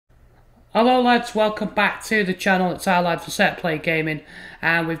Hello lads, welcome back to the channel. It's our lad for Set Play Gaming,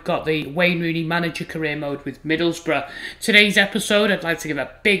 and we've got the Wayne Rooney manager career mode with Middlesbrough. Today's episode, I'd like to give a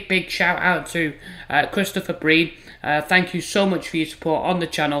big shout out to Christopher Breen. Thank you so much for your support on the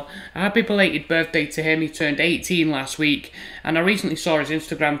channel. A happy belated birthday to him. He turned 18 last week, and I recently saw his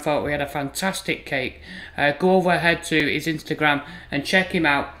Instagram photo. He had a fantastic cake. Go over ahead to his Instagram and check him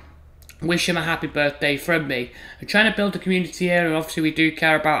out. Wish him a happy birthday from me. I'm trying to build a community here, and obviously we do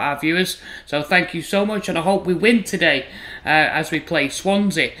care about our viewers, so thank you so much, and I hope we win today as we play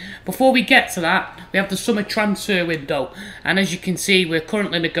Swansea. Before we get to that, we have the summer transfer window, and as you can see, we're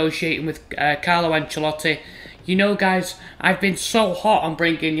currently negotiating with Carlo Ancelotti. You know, guys, I've been so hot on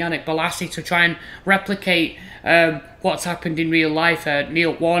bringing Yannick Bolasie to try and replicate what's happened in real life.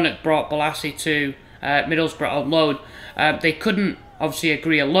 Neil Warnock brought Bolasie to Middlesbrough on loan. They couldn't obviously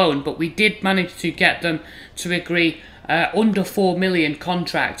agree a loan, but we did manage to get them to agree under 4 million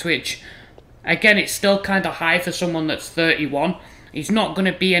contract, which again, it's still kind of high for someone that's 31. He's not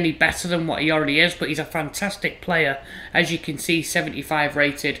going to be any better than what he already is, but he's a fantastic player, as you can see, 75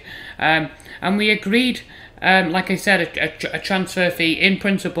 rated. And we agreed, like I said, a transfer fee in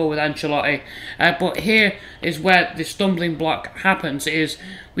principle with Ancelotti. But here is where the stumbling block happens, is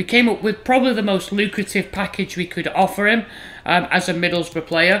we came up with probably the most lucrative package we could offer him as a Middlesbrough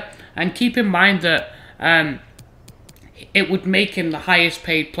player. And keep in mind that it would make him the highest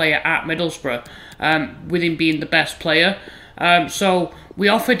paid player at Middlesbrough, with him being the best player. So we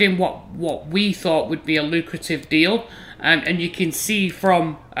offered him what we thought would be a lucrative deal. And you can see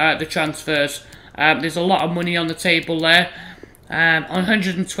from the transfers, there's a lot of money on the table there.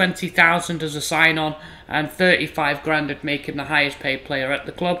 120,000 as a sign-on, and 35 grand would make him the highest paid player at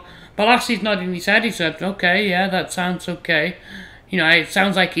the club. Bolasie's nodding his head. He said, okay, yeah, that sounds okay. You know, it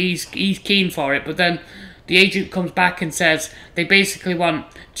sounds like he's keen for it. But then the agent comes back and says they basically want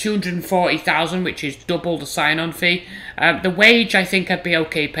 240,000, which is double the sign-on fee. The wage I think I'd be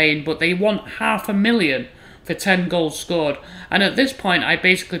okay paying, but they want 500,000 for 10 goals scored. And at this point, I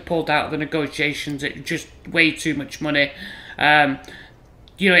basically pulled out of the negotiations. It was just way too much money.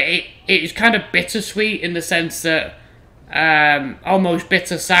 You know, it is kind of bittersweet in the sense that almost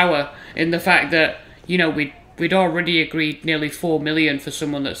bitter sour in the fact that, you know, we'd already agreed nearly 4 million for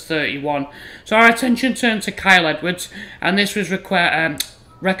someone that's 31. So our attention turned to Kyle Edwards, and this was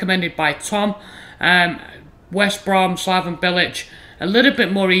recommended by Tom. West Brom, Slaven Bilic, a little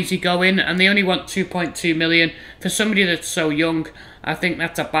bit more easygoing, and they only want 2.2 million. For somebody that's so young, I think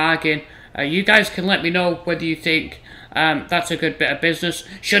that's a bargain. You guys can let me know whether you think that's a good bit of business.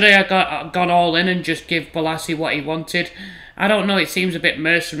 Should I have gone all in and just give Bolasie what he wanted? I don't know, it seems a bit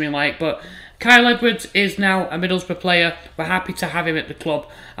mercenary-like, but Kyle Edwards is now a Middlesbrough player. We're happy to have him at the club,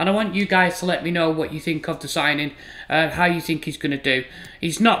 and I want you guys to let me know what you think of the signing, how you think he's going to do.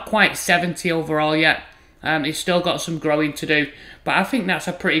 He's not quite 70 overall yet. He's still got some growing to do, but I think that's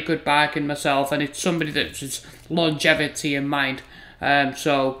a pretty good bargain myself, and it's somebody that's longevity in mind.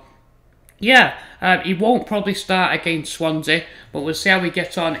 So yeah, he won't probably start against Swansea, but we'll see how we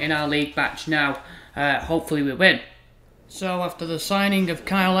get on in our league match now. Hopefully we win. So after the signing of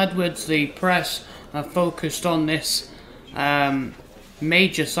Kyle Edwards, the press are focused on this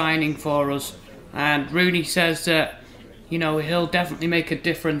major signing for us, and Rooney says that, you know, he'll definitely make a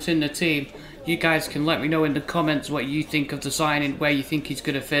difference in the team. You guys can let me know in the comments what you think of the signing, where you think he's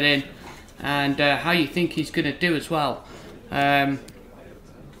going to fit in, and how you think he's going to do as well. And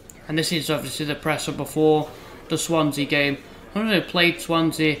this is obviously the presser before the Swansea game. I know they played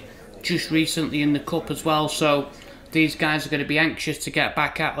Swansea just recently in the Cup as well, so these guys are going to be anxious to get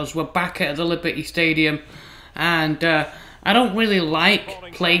back at us. We're back at the Liberty Stadium, and I don't really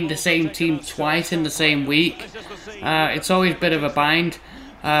like playing the same team twice in the same week. It's always a bit of a bind,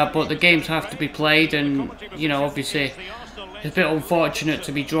 but the games have to be played, and, you know, obviously it's a bit unfortunate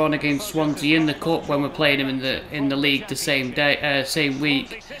to be drawn against Swansea in the Cup when we're playing them in the league the same day, same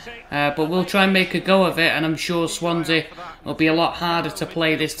week. But we'll try and make a go of it, and I'm sure Swansea will be a lot harder to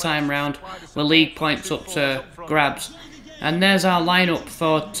play this time round, with league points up to grabs. And there's our lineup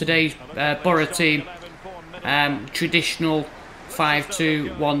for today's Boro team. Traditional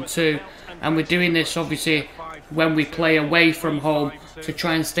 5-2-1-2, and we're doing this obviously when we play away from home to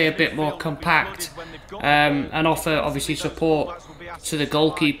try and stay a bit more compact, and offer obviously support to the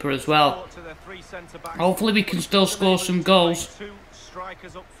goalkeeper as well. Hopefully we can still score some goals.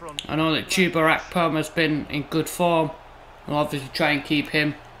 I know that Chuba Akpom has been in good form. I'll obviously try and keep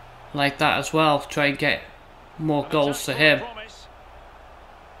him like that as well, try and get more goals for him.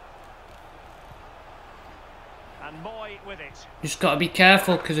 Just got to be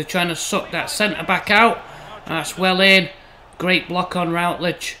careful because they're trying to suck that centre back out. That's well in. Great block on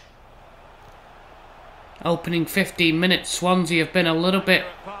Routledge. Opening 15 minutes, Swansea have been a little bit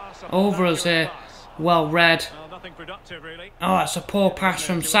over us here. Well read. Oh, that's a poor pass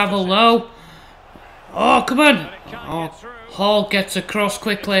from Saville though. Oh, come on. Oh, Hall gets across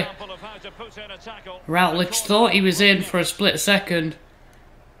quickly. Routledge thought he was in for a split second.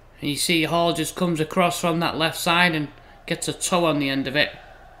 And you see Hall just comes across from that left side and gets a toe on the end of it.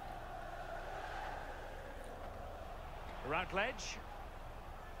 Routledge.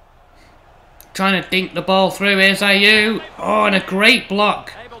 Trying to dink the ball through. Here's Ayew. Oh, and a great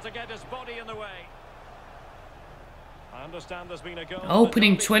block.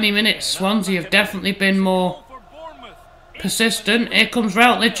 Opening 20 minutes, Swansea have definitely been more persistent. Here comes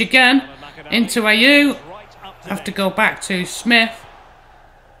Routledge again. Into Ayew. Have to go back to Smith.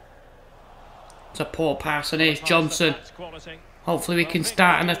 It's a poor pass, and here's Johnson. Hopefully we can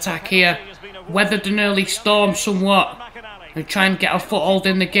start an attack here. Weathered an early storm somewhat. And try and get a foothold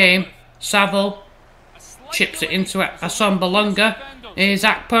in the game. Saville chips it into Asombalonga. Here's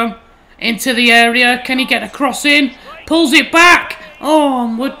Akpom. Into the area. Can he get a cross in? Pulls it back. Oh,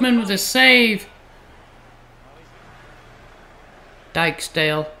 and Woodman with a save.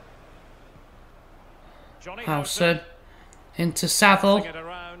 Dykesdale. Howson. Into Saville.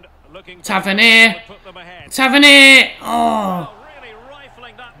 Tavernier. Tavernier. Oh.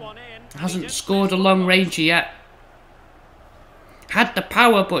 Hasn't scored a long ranger yet. Had the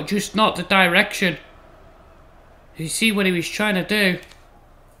power, but just not the direction. You see what he was trying to do.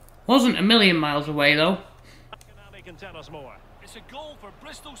 Wasn't a million miles away though. It's a goal for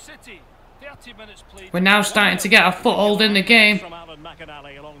Bristol City. 30 minutes played. We're now starting to get a foothold in the game.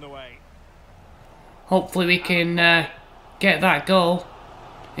 Hopefully we can get that goal.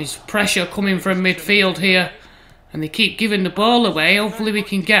 There's pressure coming from midfield here. And they keep giving the ball away. Hopefully we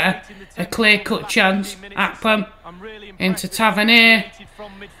can get a clear-cut chance. Akpom into Tavernier.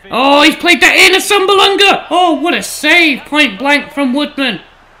 Oh, he's played that in. Asombalonga. Oh, what a save. Point blank from Woodman.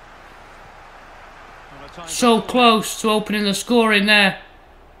 So close to opening the score in there.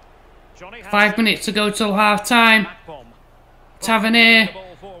 5 minutes to go till half time. Tavernier.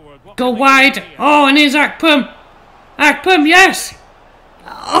 Go wide. Oh, and here's Akpom. Akpom, yes.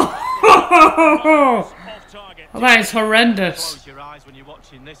 Oh, that is horrendous. Close your eyes when you're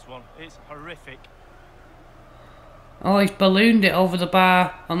watching this one. It's horrific. Oh, he's ballooned it over the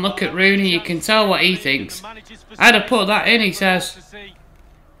bar. And look at Rooney, you can tell what he thinks. I'd have put that in, he says.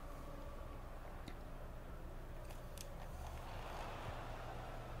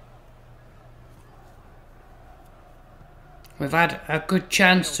 We've had a good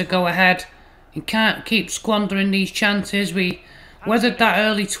chance to go ahead. You can't keep squandering these chances. We weathered that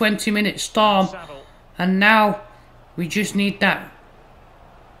early 20-minute storm. And now we just need that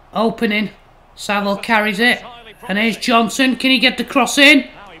opening. Saville carries it. And here's Johnson. Can he get the cross in?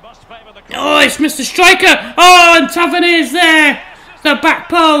 Oh, it's Mr. Striker. Oh, and Tavernier's there. The back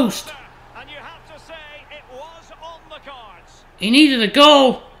post. He needed a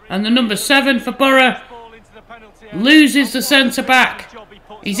goal. And the number 7 for Boro loses the centre-back.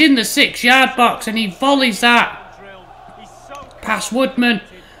 He's in the 6-yard box and he volleys that past Woodman.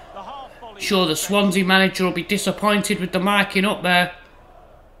 Sure, the Swansea manager will be disappointed with the marking up there.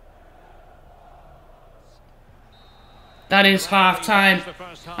 That is half time.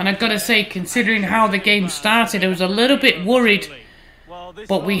 And I've got to say, considering how the game started, I was a little bit worried.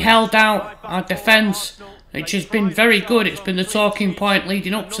 But we held out our defence, which has been very good. It's been the talking point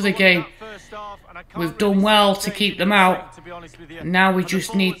leading up to the game. We've done well to keep them out. Now we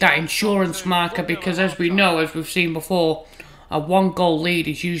just need that insurance marker because, as we know, as we've seen before, a 1-goal lead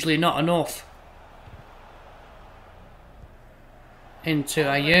is usually not enough. Into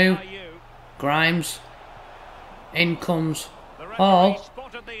Ayew. Grimes. In comes Hall.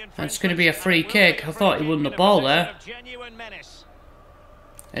 And it's going to be a free kick. I thought he won the ball there.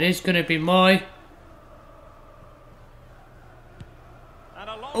 It is going to be Moy.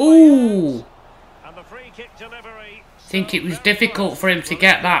 Ooh! I think it was difficult for him to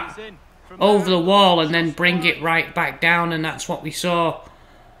get that over the wall and then bring it right back down, and that's what we saw.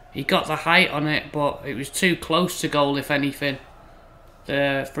 He got the height on it, but it was too close to goal, if anything.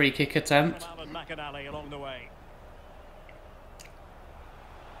 The free kick attempt.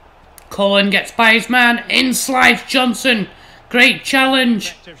 Cullen gets by his man. In slides Johnson. Great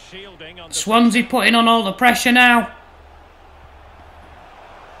challenge. Swansea putting on all the pressure now.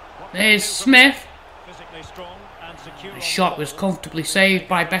 There's Smith. The shot was comfortably saved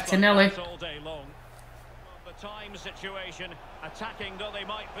by Bettinelli.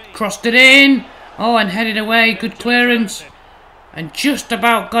 Crossed it in. Oh, and headed away. Good clearance. And just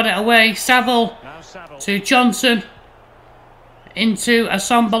about got it away. Saville to Johnson. Into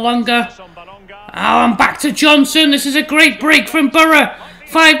Asombalonga. Oh, I'm back to Johnson. This is a great break from Boro.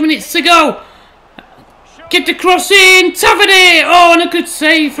 5 minutes to go. Get the cross in. Tavernier. Oh, and a good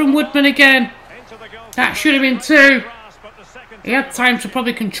save from Woodman again. That should have been 2. He had time to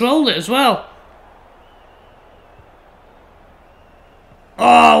probably control it as well.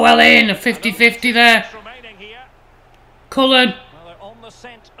 Oh, well in. A 50-50 there. Cullen.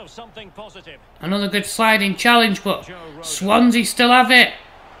 Another good sliding challenge, but Swansea still have it.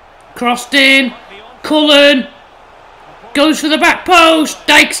 Crossed in. Cullen. Goes for the back post.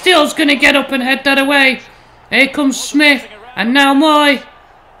 Dykesteel's going to get up and head that away. Here comes Smith. And now Moy.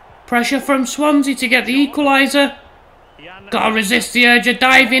 Pressure from Swansea to get the equaliser. Got to resist the urge of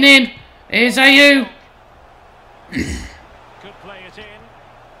diving in. Here's Ayew.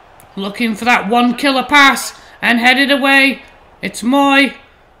 Looking for that one killer pass. And headed away. It's Moy.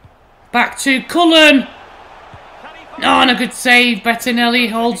 Back to Cullen. Oh, and a good save. Bettinelli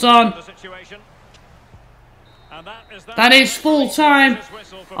holds on. That is full time.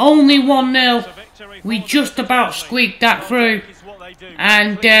 Only 1-0. We just about squeaked that through.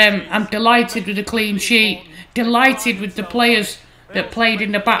 And I'm delighted with the clean sheet. Delighted with the players that played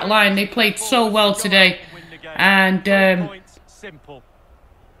in the back line. They played so well today. And,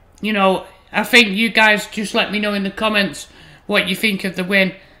 you know, I think you guys just let me know in the comments what you think of the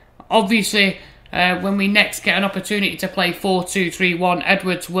win. Obviously, when we next get an opportunity to play 4-2-3-1,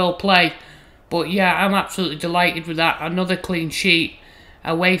 Edwards will play. But yeah, I'm absolutely delighted with that. Another clean sheet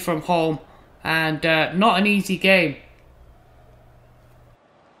away from home. And not an easy game.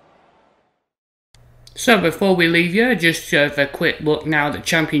 So before we leave you, just have a quick look now at the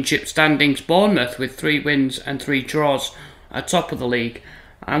Championship standings. Bournemouth with 3 wins and 3 draws at top of the league.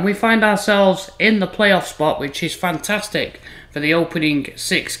 And we find ourselves in the playoff spot, which is fantastic for the opening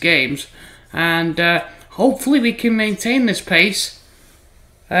 6 games. And hopefully we can maintain this pace.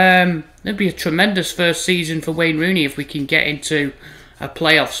 It'd be a tremendous first season for Wayne Rooney if we can get into a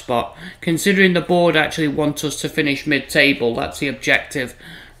playoff spot. Considering the board actually want us to finish mid-table, that's the objective.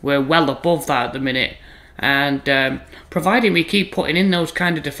 We're well above that at the minute. And providing we keep putting in those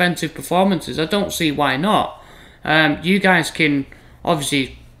kind of defensive performances, I don't see why not. You guys can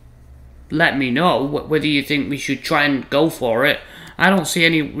obviously let me know whether you think we should try and go for it. I don't see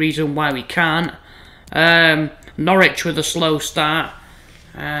any reason why we can't. Norwich with a slow start.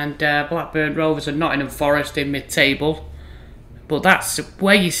 And Blackburn Rovers and Nottingham Forest in mid-table. But that's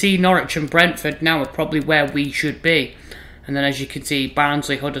where you see Norwich and Brentford now are probably where we should be. And then as you can see,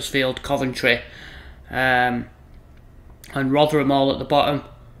 Barnsley, Huddersfield, Coventry and Rotherham all at the bottom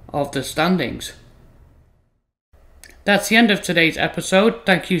of the standings. That's the end of today's episode.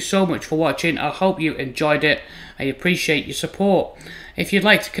 Thank you so much for watching. I hope you enjoyed it. I appreciate your support. If you'd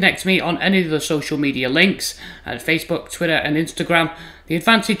like to connect to me on any of the social media links, at Facebook, Twitter and Instagram, the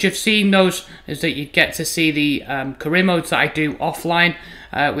advantage of seeing those is that you get to see the career modes that I do offline,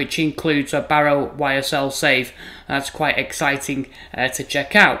 which includes a Boro YSL save. That's quite exciting to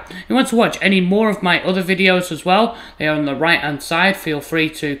check out. If you want to watch any more of my other videos as well, they are on the right hand side. Feel free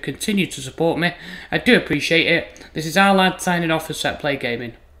to continue to support me. I do appreciate it. This is our lad signing off for Set Play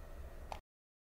Gaming.